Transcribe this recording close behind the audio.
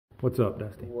What's up,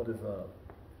 Dusty? What is up?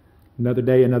 Another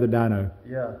day, another dyno.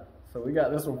 Yeah, so we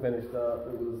got this one finished up.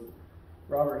 It was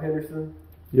Robert Henderson.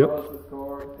 Yep. Bought this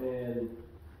car, and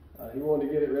he wanted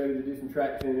to get it ready to do some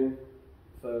track tuning.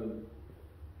 So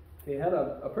he had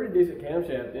a pretty decent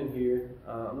camshaft in here.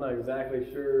 I'm not exactly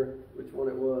sure which one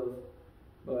it was,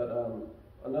 but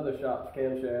another shop's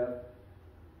camshaft,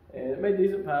 and it made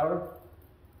decent power.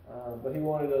 But he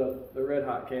wanted the red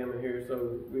hot cam in here,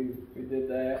 so we did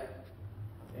that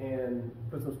and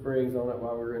put some springs on it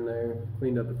while we were in there,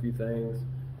 cleaned up a few things.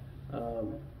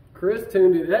 Chris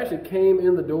tuned it. It actually came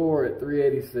in the door at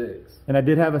 386. And I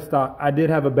did have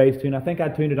a base tune. I think I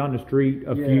tuned it on the street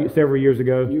several years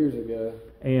ago. Years ago.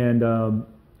 And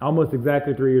almost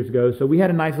exactly 3 years ago. So we had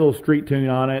a nice little street tune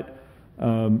on it.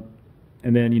 And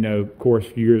then, you know, of course,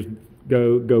 years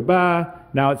go by.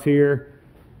 Now it's here.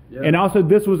 Yep. And also,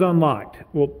 this was unlocked.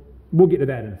 Well, we'll get to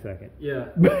that in a second. Yeah,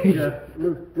 yeah,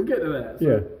 we'll get to that. So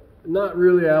yeah, not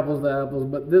really apples to apples,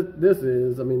 but this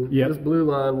is. I mean, This blue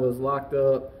line was locked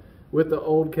up with the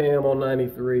old cam on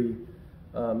 93,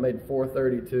 made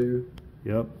 432.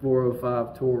 Yep.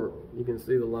 405 torque. You can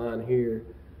see the line here,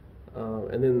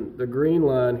 and then the green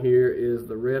line here is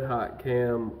the red hot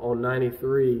cam on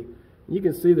 93. You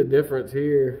can see the difference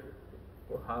here.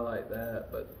 We'll highlight that,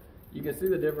 but you can see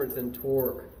the difference in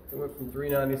torque. It went from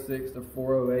 396 to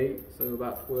 408, so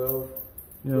about 12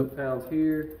 foot-pounds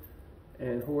here.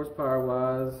 And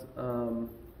horsepower-wise,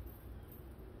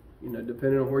 you know,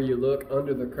 depending on where you look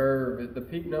under the curve, the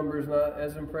peak number is not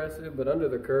as impressive, but under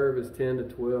the curve is 10 to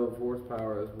 12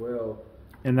 horsepower as well.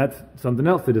 And that's something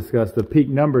else to discuss. The peak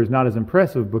number is not as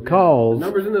impressive because the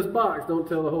numbers in this box don't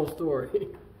tell the whole story.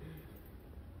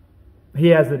 He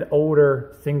has an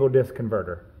older single disc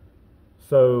converter,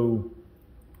 so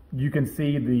you can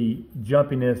see the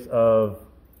jumpiness of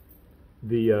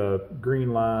the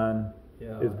green line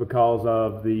is because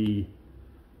of the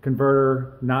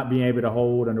converter not being able to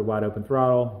hold under wide open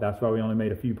throttle. That's why we only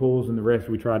made a few pulls, and the rest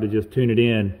we tried to just tune it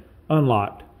in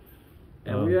unlocked.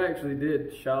 And we actually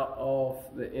did shot off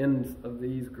the ends of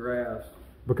these graphs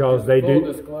because they do.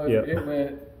 Full disclosure, it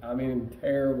went, I mean,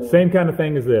 terrible. Same kind of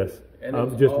thing as this, and it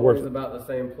was just always worse. About the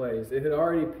same place. It had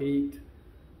already peaked.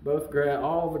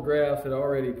 All the graphs had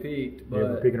already peaked, but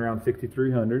we're peaking around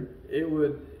 6,300.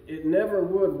 It never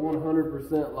would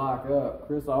 100% lock up.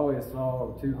 Chris always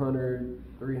saw 200,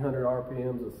 300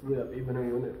 RPMs of slip, even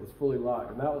when it was fully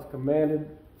locked, and that was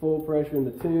commanded full pressure in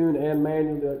the tune and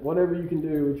manual. Whatever you can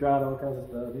do, we tried all kinds of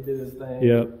stuff. He did his thing.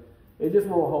 Yep. It just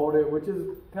won't hold it, which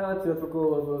is kind of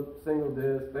typical of a single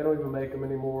disc. They don't even make them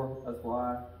anymore. That's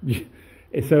why.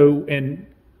 So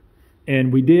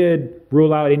and we did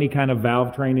rule out any kind of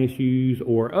valve train issues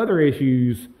or other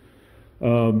issues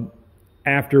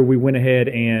after we went ahead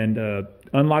and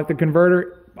unlocked the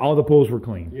converter. All the pulls were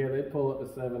clean. Yeah, they pull up to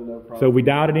 7, no problem. So we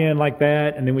dialed it in like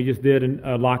that, and then we just did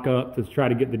a lockup to try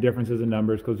to get the differences in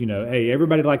numbers because, you know, hey,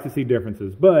 everybody likes to see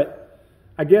differences. But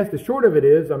I guess the short of it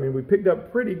is, I mean, we picked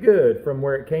up pretty good from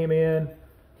where it came in,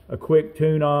 a quick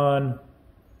tune on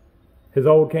his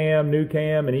old cam, new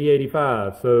cam, and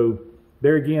E85. So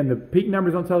there again, the peak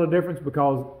numbers don't tell the difference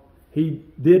because he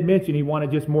did mention he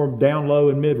wanted just more down low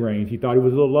and mid range. He thought he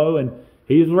was a little low, and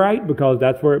he's right because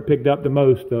that's where it picked up the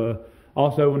most.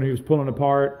 Also, when he was pulling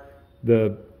apart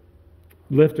the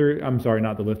lifter,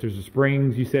 the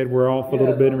springs, you said were off a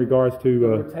little bit in regards to the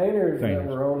retainers that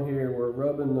were on here were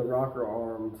rubbing the rocker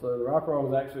arm. So the rocker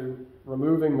arm was actually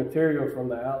removing material from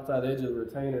the outside edge of the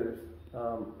retainers.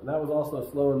 And that was also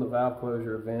slowing the valve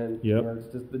closure event. Yep. You know,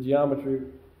 it's just the geometry.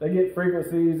 They get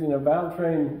frequencies, you know, valve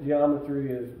train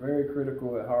geometry is very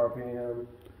critical at high RPM.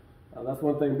 That's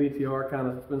one thing BTR kind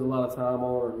of spends a lot of time on,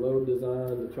 or load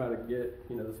design to try to get,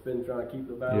 you know, the spin, trying to keep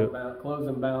the valve close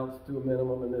and bounce to a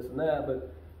minimum and this and that.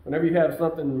 But whenever you have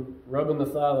something rubbing the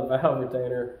side of the valve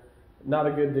retainer, not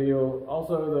a good deal.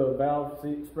 Also, the valve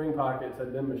spring pockets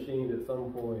had been machined at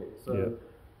some point. So,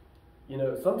 you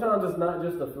know, sometimes it's not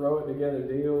just a throw it together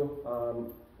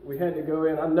deal. We had to go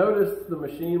in. I noticed the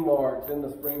machine marks in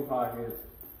the spring pockets,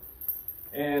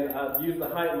 and I used the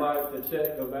height mic to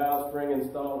check the valve spring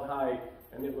installed height,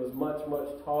 and it was much, much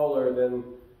taller than,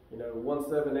 you know,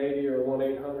 1.780 or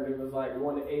 1.800. It was like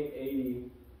 1.880.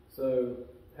 So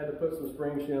had to put some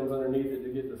spring shims underneath it to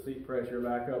get the seat pressure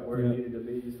back up where it needed to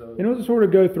be. So it was to sort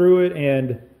of go through it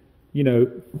and, you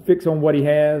know, fix on what he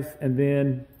has, and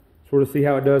then sort of see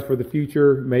how it does for the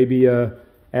future. Maybe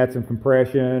add some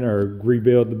compression or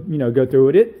rebuild, you know, go through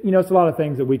it. You know, it's a lot of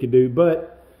things that we could do,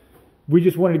 but we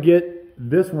just wanted to get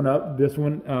this one up. This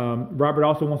one, Robert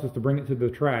also wants us to bring it to the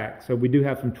track. So we do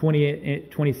have some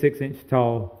 26-inch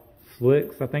tall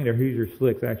slicks. I think they're Hoosier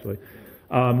slicks, actually.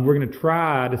 We're going to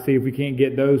try to see if we can't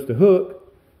get those to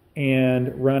hook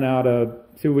and run out of,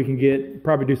 see what we can get,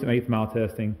 probably do some 1/8 mile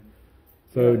testing.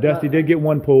 So Dusty did get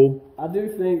one pull. I do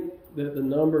think that the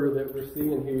number that we're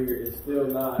seeing here is still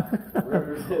not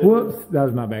representative. Whoops, that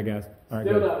was my bad, guys. All right,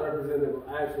 still go. not representative of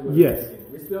actually Yes. making.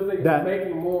 We still think That- it's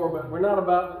making more, but we're not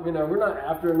about, we're not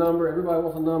after a number. Everybody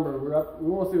wants a number. We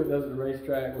want to see what it does at the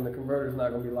racetrack when the converter's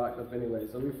not going to be locked up anyway.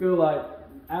 So we feel like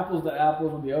apples to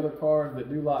apples with the other cars that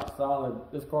do lock solid,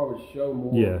 this car would show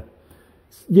more. Yeah.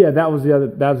 Yeah, that was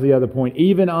the other point.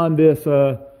 Even on this,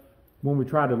 when we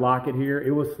tried to lock it here,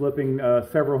 it was slipping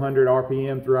several hundred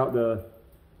RPM throughout the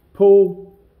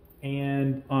pull.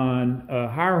 And on a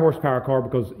higher horsepower car,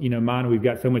 because mine we've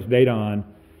got so much data on,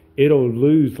 it'll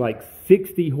lose like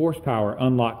 60 horsepower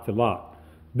unlocked to lock.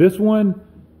 This one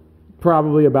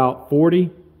probably about 40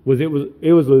 was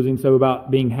losing. So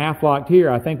about being half locked here,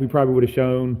 I think we probably would have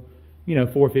shown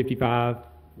 455.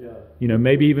 Yeah.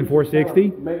 Maybe even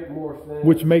 460. Make more sense.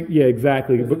 Which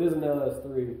exactly. Because it is an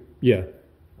LS3 Yeah.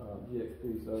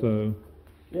 GXP. So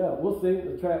yeah, we'll see.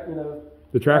 The track,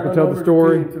 the track will Dyno tell the number's a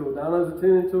story. tuning tool. Dyno's a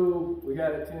tuning tool. We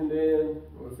got it tuned in.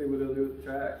 We'll see what they'll do with the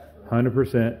track.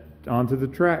 100% onto the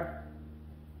track.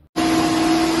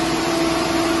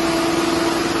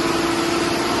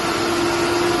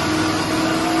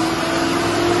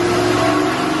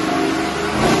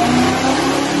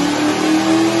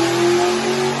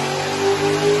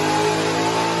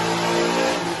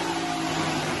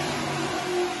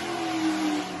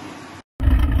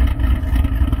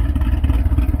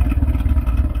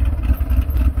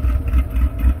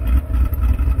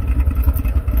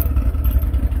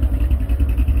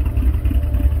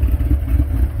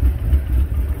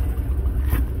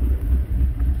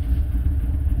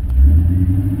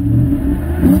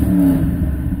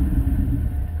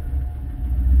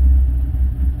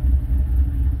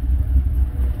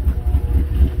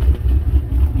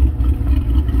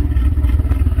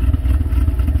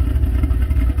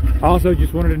 Also,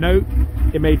 just wanted to note,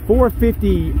 it made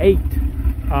 458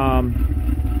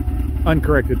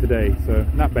 uncorrected today, so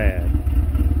not bad.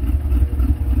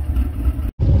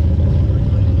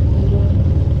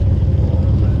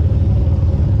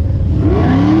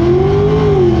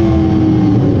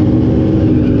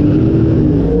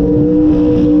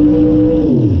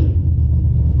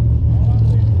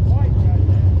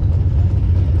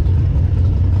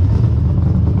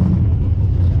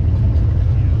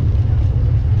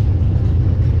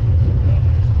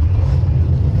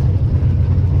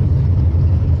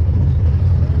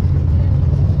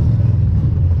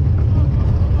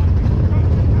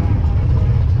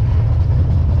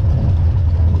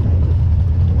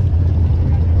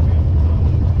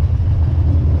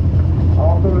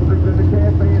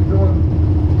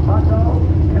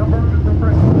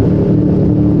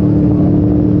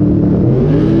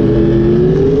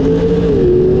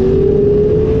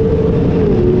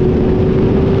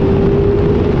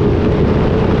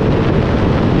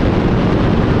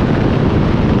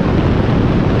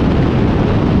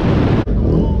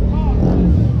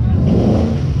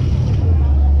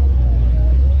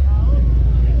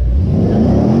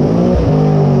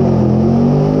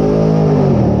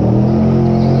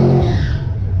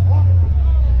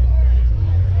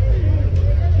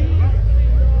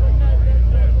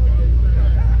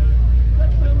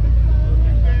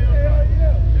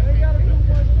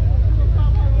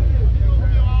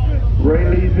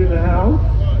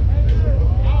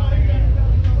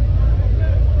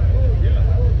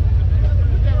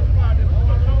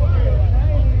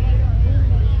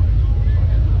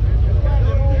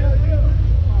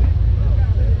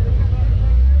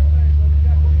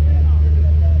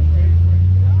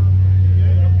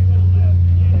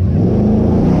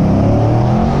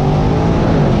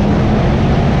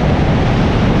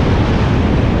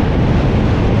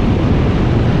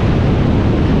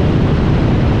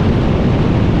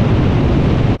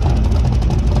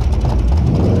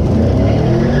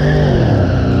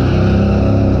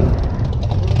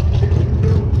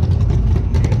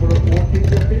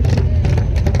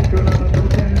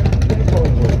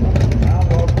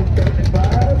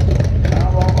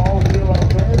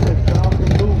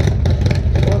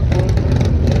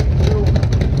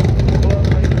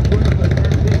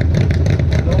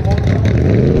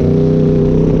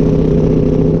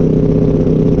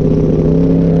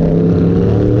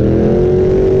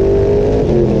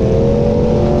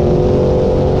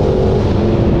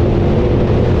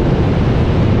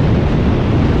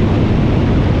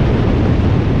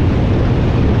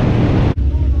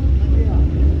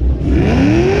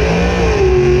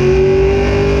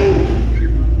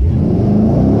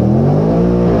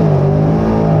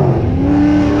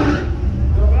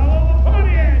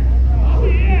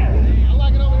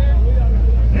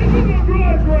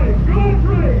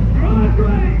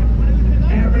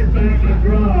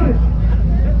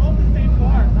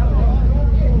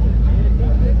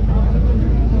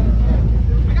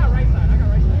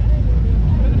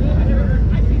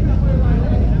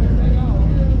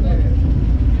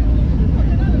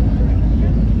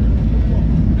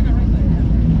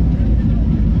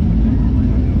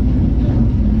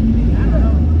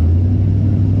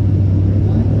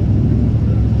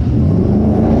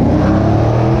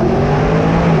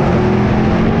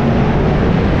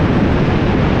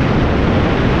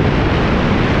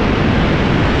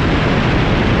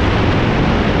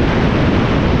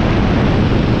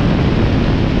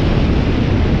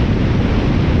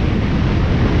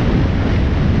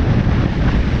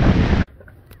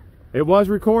 It was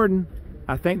recording.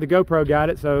 I think the GoPro got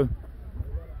it, so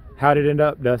how'd it end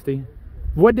up, Dusty?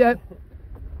 What that?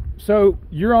 So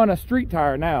you're on a street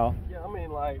tire now. Yeah, I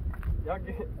mean, like, y'all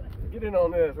get in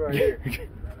on this right here.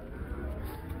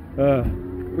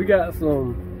 We got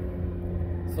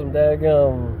some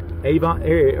daggum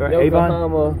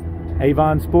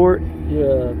Avon Sport.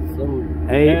 Yeah, some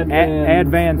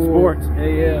Advanced Sports.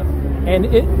 Yeah. And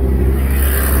it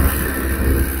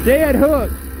dead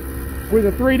hook with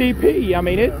a 3DP. I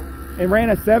mean, it ran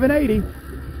a 780.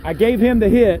 I gave him the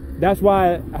hit. That's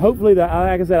why, hopefully,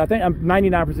 like I said, I think I'm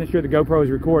 99% sure the GoPro is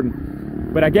recording.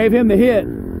 But I gave him the hit,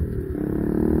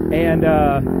 and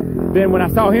then when I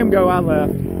saw him go, I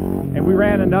left. And we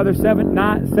ran another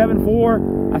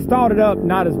 7.4. I stalled it up,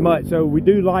 not as much. So we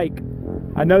do like,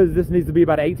 I know that this needs to be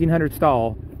about 1800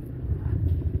 stall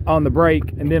on the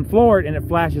brake, and then floor it, and it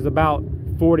flashes about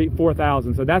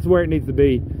 4,000. So that's where it needs to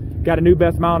be. Got a new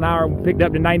best mile an hour, picked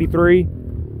up to 93.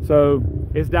 So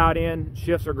it's dialed in,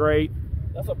 shifts are great.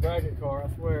 That's a bracket car, I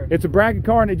swear. It's a bracket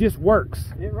car, and it just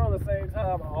works. It run the same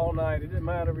time all night. It didn't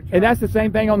matter every time. And that's the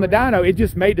same thing on the dyno. It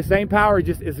just made the same power.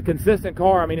 It's a consistent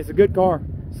car. I mean, it's a good car.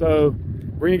 So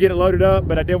we're gonna get it loaded up,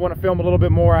 but I did want to film a little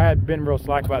bit more. I had been real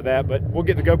slack about that, but we'll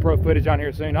get the GoPro footage on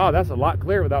here soon. Oh, that's a lot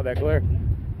clearer without that glare.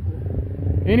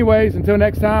 Anyways, until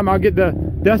next time, I'll get the,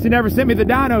 Dusty never sent me the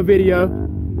dyno video,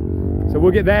 so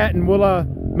we'll get that, and we'll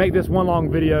make this one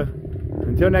long video.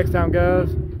 Until next time,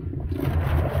 guys.